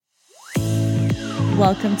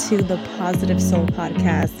welcome to the Positive Soul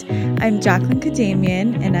Podcast. I'm Jacqueline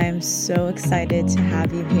Kadamian, and I'm so excited to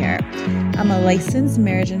have you here. I'm a licensed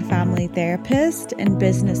marriage and family therapist and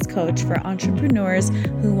business coach for entrepreneurs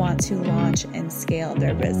who want to launch and scale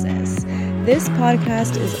their business. This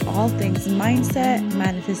podcast is all things mindset,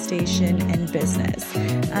 manifestation, and business.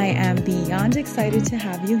 I am beyond excited to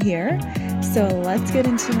have you here, so let's get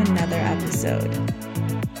into another episode.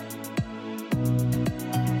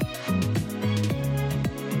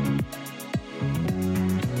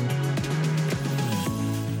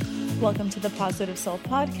 Welcome to the Positive Soul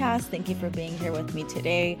Podcast. Thank you for being here with me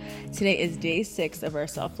today. Today is day 6 of our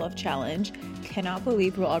self-love challenge. Cannot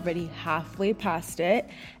believe we're already halfway past it.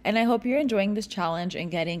 And I hope you're enjoying this challenge and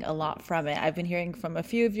getting a lot from it. I've been hearing from a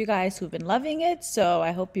few of you guys who've been loving it, so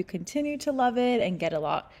I hope you continue to love it and get a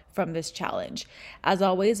lot from this challenge. As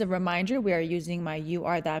always, a reminder, we are using my You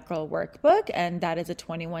Are That Girl workbook, and that is a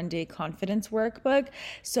 21-day confidence workbook.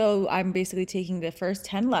 So I'm basically taking the first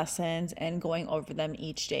 10 lessons and going over them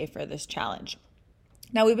each day for this challenge.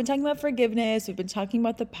 Now, we've been talking about forgiveness, we've been talking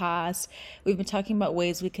about the past, we've been talking about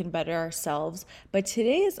ways we can better ourselves, but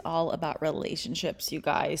today is all about relationships, you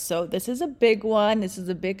guys. So this is a big one, this is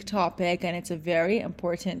a big topic, and it's a very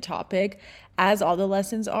important topic, as all the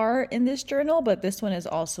lessons are in this journal, but this one is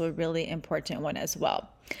also a really important one as well.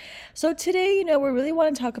 So today, we really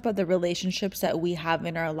want to talk about the relationships that we have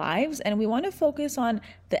in our lives, and we want to focus on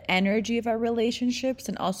the energy of our relationships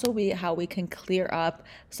and also how we can clear up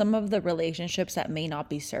some of the relationships that may not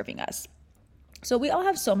be serving us. So we all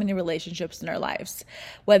have so many relationships in our lives,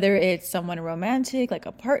 whether it's someone romantic, like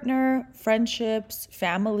a partner, friendships,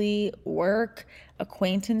 family, work,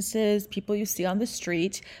 acquaintances, people you see on the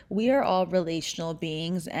street. We are all relational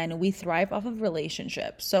beings and we thrive off of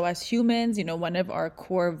relationships. So as humans, one of our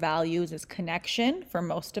core values is connection for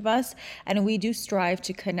most of us. And we do strive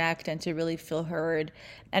to connect and to really feel heard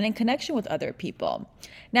and in connection with other people.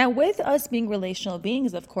 Now, with us being relational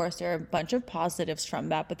beings, of course, there are a bunch of positives from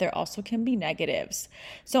that, but there also can be negatives.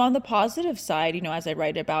 So on the positive side, as I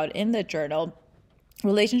write about in the journal,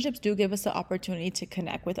 relationships do give us the opportunity to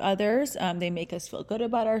connect with others. They make us feel good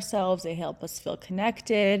about ourselves. They help us feel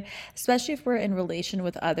connected, especially if we're in relation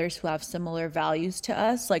with others who have similar values to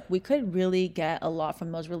us. Like, we could really get a lot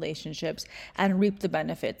from those relationships and reap the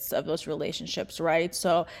benefits of those relationships, right?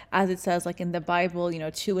 So as it says, like in the Bible,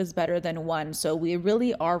 2 is better than 1. So we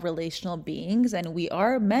really are relational beings and we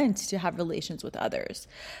are meant to have relations with others.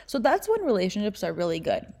 So that's when relationships are really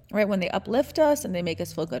good, right? When they uplift us and they make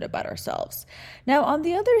us feel good about ourselves. Now, on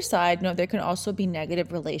the other side, there can also be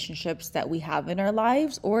negative relationships that we have in our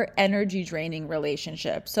lives or energy draining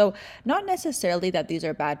relationships. So not necessarily that these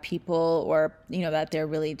are bad people or, that they're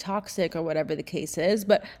really toxic or whatever the case is,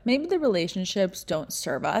 but maybe the relationships don't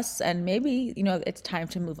serve us and maybe, it's time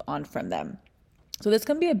to move on from them. So this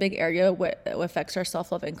can be a big area what affects our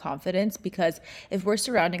self-love and confidence, because if we're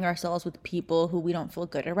surrounding ourselves with people who we don't feel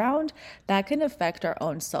good around, that can affect our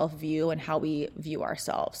own self-view and how we view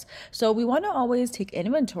ourselves. So we want to always take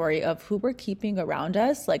inventory of who we're keeping around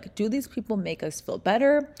us. Like, do these people make us feel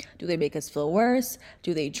better? Do they make us feel worse?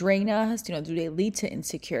 Do they drain us? Do they lead to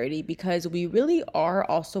insecurity? Because we really are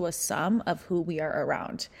also a sum of who we are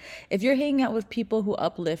around. If you're hanging out with people who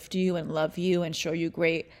uplift you and love you and show you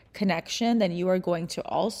great connection, then you are going to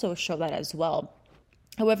also show that as well.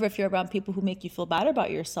 However, if you're around people who make you feel bad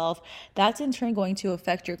about yourself, that's in turn going to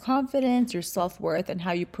affect your confidence, your self-worth, and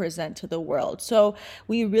how you present to the world. So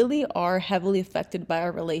we really are heavily affected by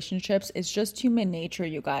our relationships. It's just human nature,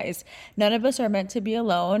 you guys. None of us are meant to be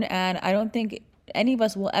alone, and I don't think any of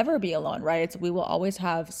us will ever be alone, right? We will always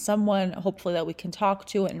have someone, hopefully, that we can talk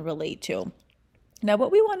to and relate to. Now,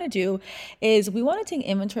 what we want to do is we want to take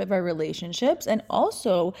inventory of our relationships, and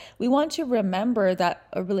also we want to remember that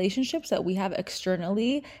relationships that we have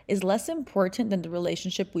externally is less important than the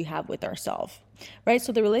relationship we have with ourselves, right?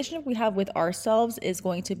 So the relationship we have with ourselves is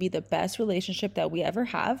going to be the best relationship that we ever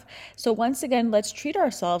have. So once again, let's treat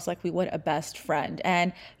ourselves like we would a best friend.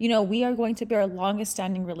 And, we are going to be our longest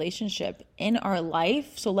standing relationship in our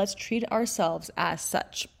life. So let's treat ourselves as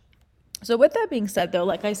such. So with that being said, though,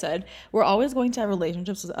 like I said, we're always going to have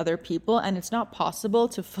relationships with other people, and it's not possible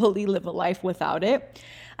to fully live a life without it.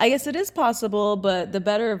 I guess it is possible, but the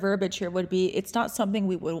better verbiage here would be it's not something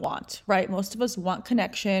we would want, right? Most of us want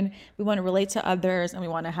connection. We want to relate to others, and we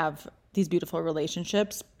want to have these beautiful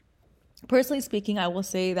relationships. Personally speaking, I will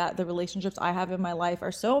say that the relationships I have in my life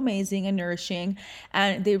are so amazing and nourishing,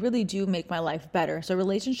 and they really do make my life better. So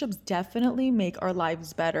relationships definitely make our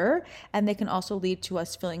lives better, and they can also lead to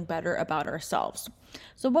us feeling better about ourselves.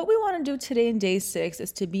 So what we want to do today in day 6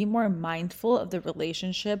 is to be more mindful of the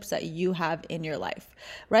relationships that you have in your life,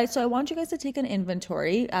 right? So I want you guys to take an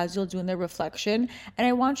inventory as you'll do in the reflection, and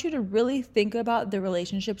I want you to really think about the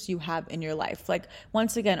relationships you have in your life. Like,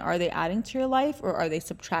 once again, are they adding to your life or are they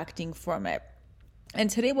subtracting from it? And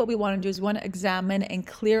today what we want to do is we want to examine and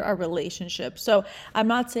clear our relationship. So I'm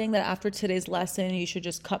not saying that after today's lesson, you should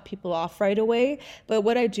just cut people off right away. But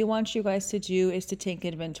what I do want you guys to do is to take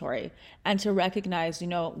inventory and to recognize,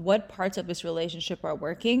 what parts of this relationship are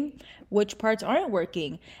working, which parts aren't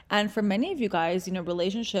working. And for many of you guys,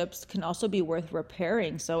 relationships can also be worth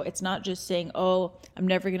repairing. So it's not just saying, oh, I'm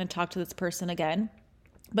never going to talk to this person again.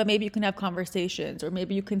 But maybe you can have conversations, or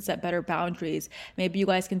maybe you can set better boundaries. Maybe you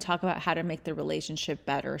guys can talk about how to make the relationship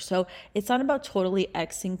better. So it's not about totally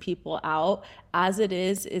Xing people out, as it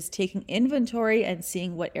is taking inventory and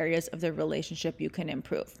seeing what areas of the relationship you can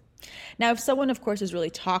improve. Now, if someone, of course, is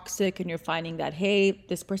really toxic and you're finding that, hey,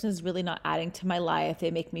 this person is really not adding to my life,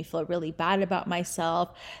 they make me feel really bad about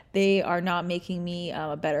myself, they are not making me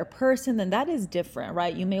a better person, then that is different,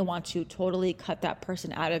 right? You may want to totally cut that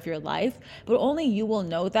person out of your life, but only you will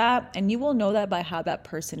know that, and you will know that by how that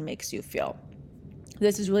person makes you feel.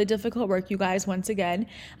 This is really difficult work, you guys. Once again,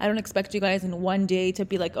 I don't expect you guys in one day to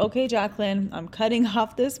be like, okay, Jacqueline, I'm cutting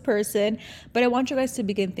off this person. But I want you guys to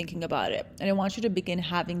begin thinking about it. And I want you to begin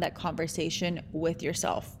having that conversation with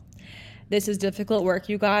yourself. This is difficult work,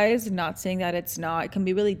 you guys. Not saying that it's not. It can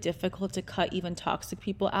be really difficult to cut even toxic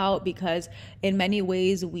people out, because in many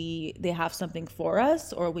ways they have something for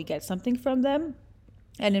us, or we get something from them.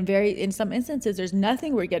 And in some instances, there's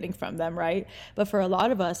nothing we're getting from them, right? But for a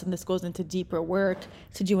lot of us, and this goes into deeper work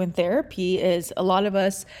to do in therapy, is a lot of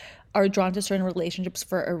us are drawn to certain relationships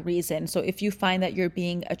for a reason. So if you find that you're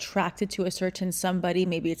being attracted to a certain somebody,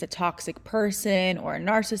 maybe it's a toxic person or a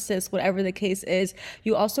narcissist, whatever the case is,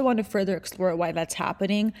 you also want to further explore why that's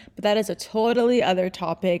happening. But that is a totally other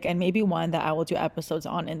topic, and maybe one that I will do episodes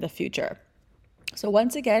on in the future. So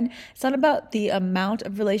once again, it's not about the amount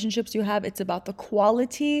of relationships you have, it's about the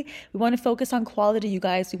quality. We want to focus on quality, you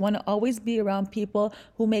guys. We want to always be around people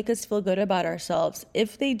who make us feel good about ourselves.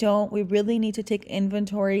 If they don't, we really need to take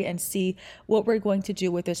inventory and see what we're going to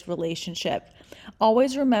do with this relationship.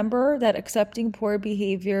 Always remember that accepting poor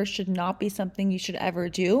behavior should not be something you should ever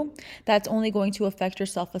do. That's only going to affect your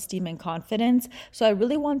self-esteem and confidence. So I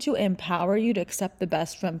really want to empower you to accept the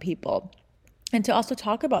best from people. And to also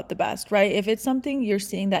talk about the best, right? If it's something you're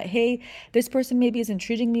seeing that, hey, this person maybe isn't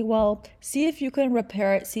treating me well, see if you can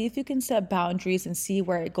repair it, see if you can set boundaries and see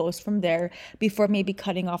where it goes from there before maybe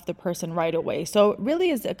cutting off the person right away. So it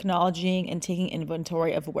really is acknowledging and taking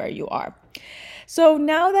inventory of where you are. So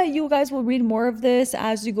now that you guys will read more of this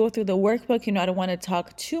as you go through the workbook, I don't want to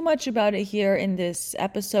talk too much about it here in this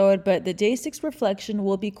episode, but the day 6 reflection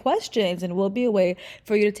will be questions and will be a way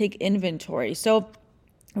for you to take inventory. So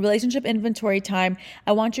relationship inventory time.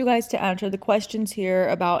 I want you guys to answer the questions here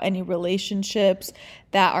about any relationships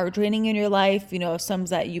that are draining in your life, some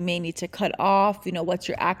that you may need to cut off, what's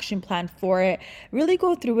your action plan for it. Really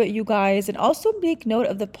go through it, you guys, and also make note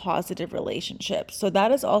of the positive relationships. So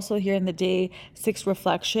that is also here in the day 6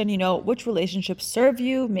 reflection, which relationships serve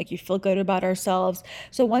you, make you feel good about ourselves.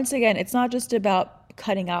 So once again, it's not just about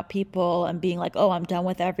cutting out people and being like, oh, I'm done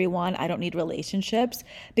with everyone, I don't need relationships,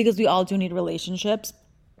 because we all do need relationships.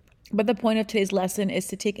 But the point of today's lesson is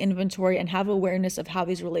to take inventory and have awareness of how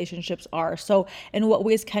these relationships are. So in what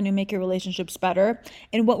ways can you make your relationships better?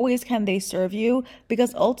 In what ways can they serve you?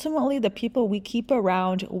 Because ultimately, the people we keep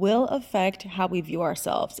around will affect how we view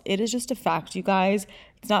ourselves. It is just a fact, you guys.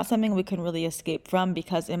 It's not something we can really escape from,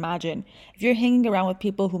 because imagine if you're hanging around with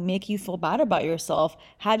people who make you feel bad about yourself,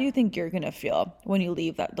 how do you think you're going to feel when you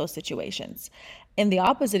leave those situations? And the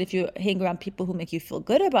opposite, if you hang around people who make you feel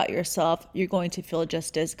good about yourself, you're going to feel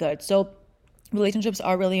just as good. So relationships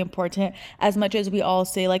are really important, as much as we all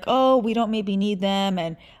say like, oh, we don't maybe need them,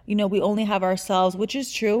 and we only have ourselves, which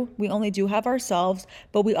is true. We only do have ourselves,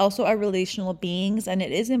 but we also are relational beings, and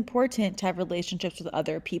it is important to have relationships with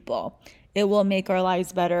other people. It will make our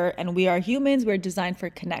lives better, and we are humans. We're designed for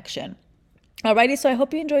connection. Alrighty, so I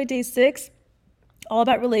hope you enjoyed day 6. All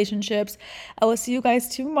about relationships. I will see you guys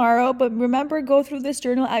tomorrow, but remember, go through this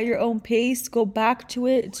journal at your own pace. Go back to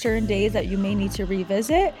it certain days that you may need to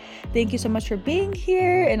revisit. Thank you so much for being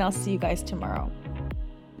here, and I'll see you guys tomorrow.